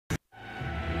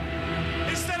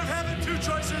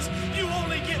choices. You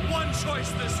only get one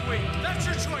choice this week. That's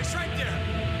your choice right there.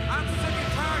 I'm sick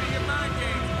and tired of your mind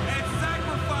games. And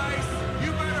sacrifice,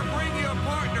 you better bring you a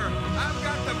partner. I've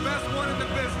got the best one in the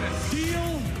business.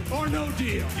 Deal or no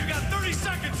deal? You got 30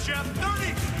 seconds, Jeff.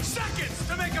 30 seconds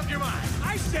to make up your mind.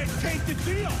 I said take the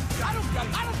deal. I don't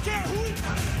care who.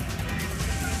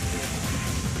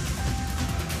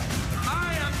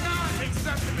 I am not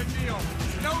accepting the deal.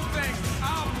 No thanks.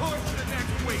 I'll push the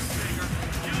next week, Stinger.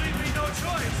 You leave me no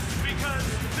choice, because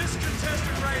this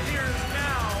contestant right here is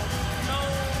now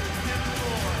null and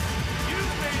void. You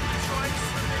made the choice,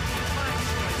 so making my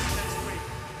choice next week.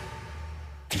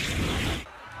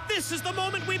 This is the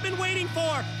moment we've been waiting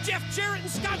for. Jeff Jarrett and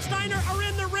Scott Steiner are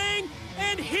in the ring,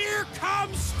 and here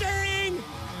comes Sting.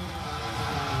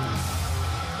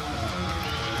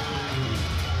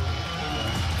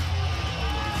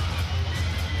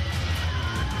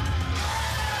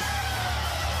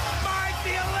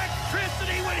 The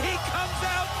electricity when he comes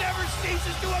out never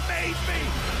ceases to amaze me.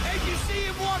 And you see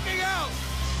him walking out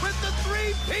with the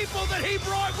three people that he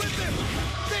brought with him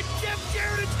that Jeff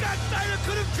Jarrett and Scott Steiner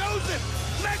could have chosen.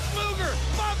 Lex Luger,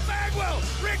 Bob Bagwell,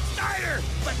 Rick Steiner.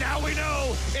 But now we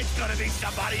know it's going to be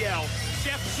somebody else.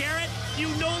 Jeff Jarrett, you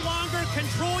no longer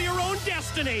control your own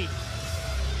destiny.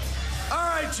 All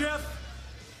right, Jeff.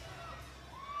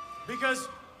 Because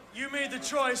you made the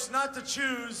choice not to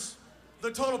choose the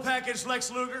total package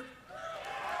Lex Luger.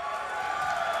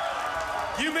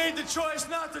 You made the choice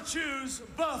not to choose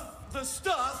Buff the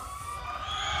Stuff.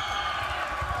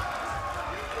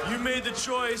 You made the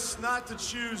choice not to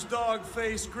choose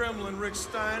dog-faced gremlin Rick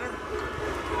Steiner.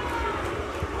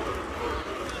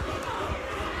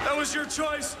 That was your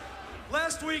choice.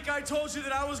 Last week I told you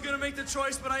that I was gonna make the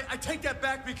choice, but I take that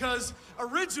back because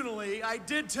originally I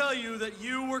did tell you that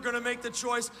you were gonna make the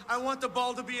choice. I want the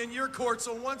ball to be in your court,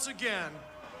 so once again,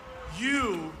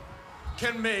 you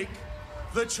can make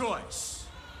the choice.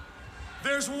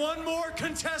 There's one more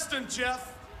contestant,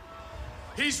 Jeff.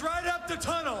 He's right up the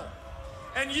tunnel,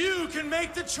 and you can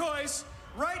make the choice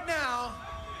right now.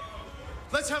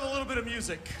 Let's have a little bit of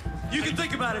music. You can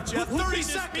think about it, Jeff. Who 30 could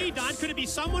this seconds. be, Don? Could it be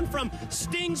someone from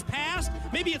Sting's past?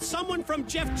 Maybe it's someone from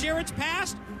Jeff Jarrett's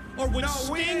past? Or would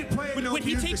Sting, would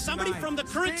he take somebody from the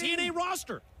current TNA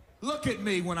roster? Look at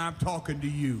me when I'm talking to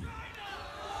you.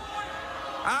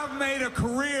 I've made a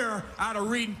career out of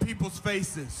reading people's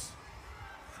faces.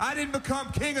 I didn't become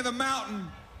king of the mountain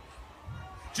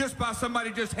just by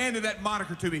somebody just handed that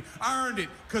moniker to me. I earned it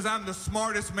because I'm the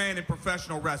smartest man in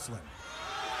professional wrestling.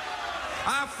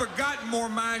 I've forgotten more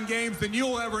mind games than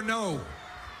you'll ever know.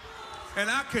 And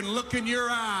I can look in your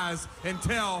eyes and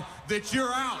tell that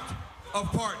you're out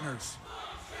of partners.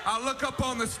 I look up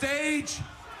on the stage.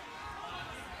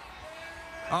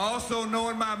 I also know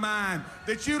in my mind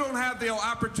that you don't have the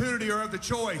opportunity or the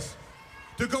choice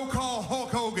to go call Hulk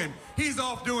Hogan. He's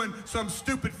off doing some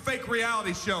stupid fake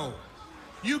reality show.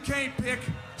 You can't pick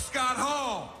Scott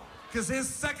Hall because his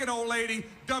second old lady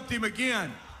dumped him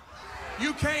again.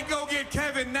 You can't go get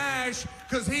Kevin Nash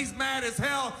because he's mad as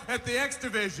hell at the X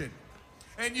Division.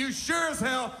 And you sure as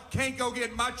hell can't go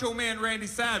get Macho Man Randy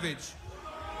Savage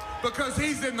because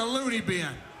he's in the loony bin.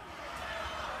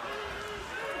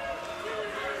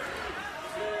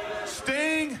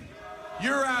 Sting,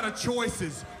 you're out of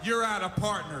choices. You're out of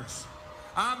partners.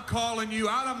 I'm calling you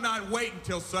out. I'm not waiting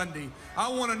till Sunday. I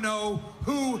want to know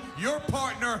who your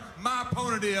partner, my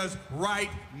opponent is right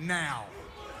now.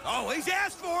 Oh, he's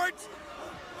asked for it.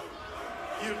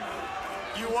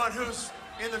 You want who's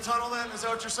in the tunnel then? Is that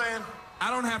what you're saying? I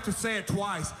don't have to say it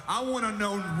twice. I want to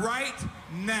know right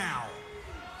now.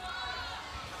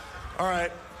 All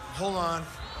right, hold on.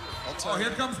 I'll tell you.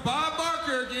 Here comes Bob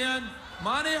Barker again.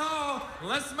 Monty Hall,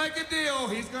 let's make a deal.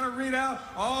 He's going to read out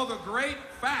all the great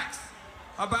facts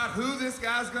about who this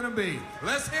guy's going to be.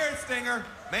 Let's hear it, Stinger.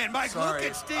 Man, Mike, Sorry,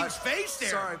 look at Sting's face there.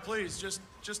 Sorry, please, just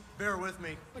bear with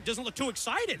me. It doesn't look too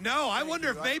excited. No, I wonder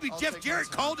if maybe I'll Jeff take Jarrett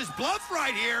my time. called his bluff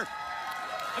right here.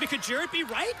 I mean, could Jarrett be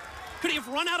right? Could he have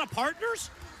run out of partners?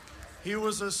 He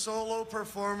was a solo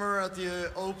performer at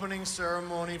the opening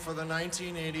ceremony for the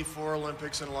 1984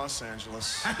 Olympics in Los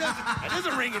Angeles. That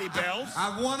doesn't ring any bells.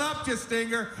 I've one-upped you,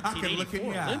 Stinger. I can look in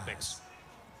 1984 your eyes. Olympics.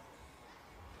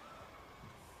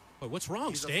 Wait, what's wrong,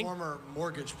 He's Sting? a former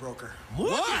mortgage broker.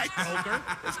 What?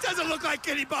 This doesn't look like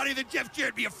anybody that Jeff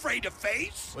Jarrett be afraid to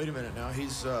face. Wait a minute now,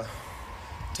 he's,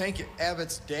 Tank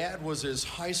Abbott's dad was his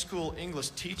high school English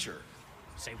teacher.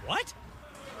 Say what?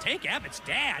 Tank Abbott's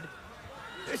dad?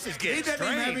 This is He getting doesn't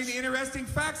even have strange. any interesting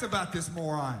facts about this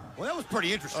moron. Well, that was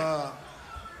pretty interesting.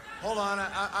 Hold on,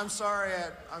 I'm sorry.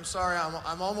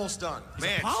 I'm almost done.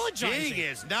 Man, Sting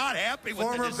is not happy with the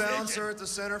Former decision. bouncer at the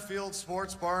Centerfield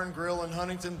Sports Bar and Grill in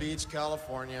Huntington Beach,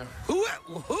 California. Who?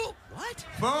 What?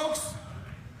 Folks,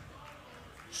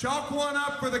 chalk one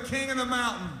up for the King of the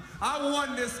Mountain. I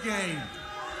won this game.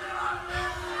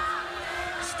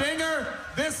 Stinger,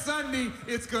 this Sunday,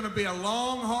 it's going to be a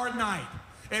long, hard night.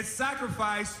 At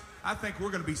Sacrifice, I think we're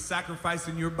going to be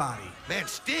sacrificing your body. Man,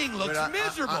 Sting looks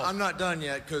miserable. I'm not done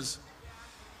yet, because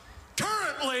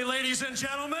currently, ladies and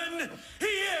gentlemen,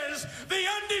 he is the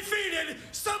undefeated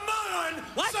Samoan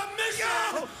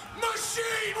submission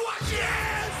machine. What?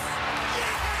 Yes!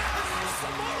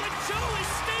 Samoa Joe is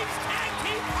Sting's tag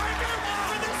team partner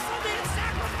for this Sunday at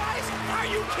Sacrifice. Are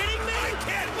you kidding me? I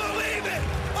can't believe it!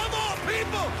 Of all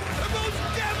people, the most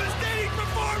devastating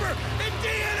performer in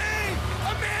TNA!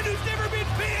 A man who's never been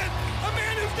pinned! A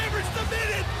man who's never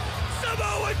submitted!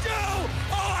 Samoa Joe!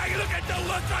 Oh, I look at the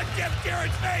look on Jeff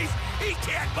Jarrett's face! He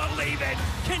can't believe it!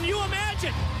 Can you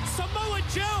imagine Samoa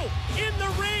Joe in the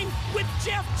ring with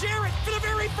Jeff Jarrett for the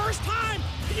very first time?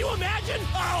 Can you imagine?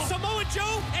 Oh. Samoa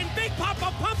Joe and Big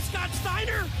Papa Pump Scott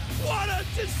Steiner? What a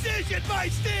decision by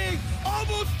Sting!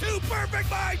 Almost too perfect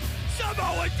by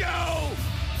Samoa Joe!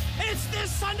 It's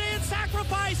this Sunday at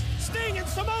Sacrifice. Sting and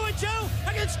Samoa Joe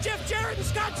against Jeff Jarrett and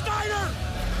Scott Steiner.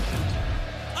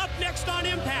 Up next on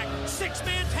Impact,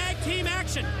 6-man tag team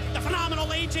action. The phenomenal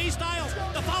AJ Styles,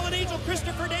 the fallen angel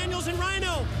Christopher Daniels and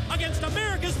Rhino against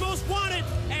America's Most Wanted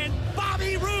and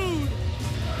Bobby Roode.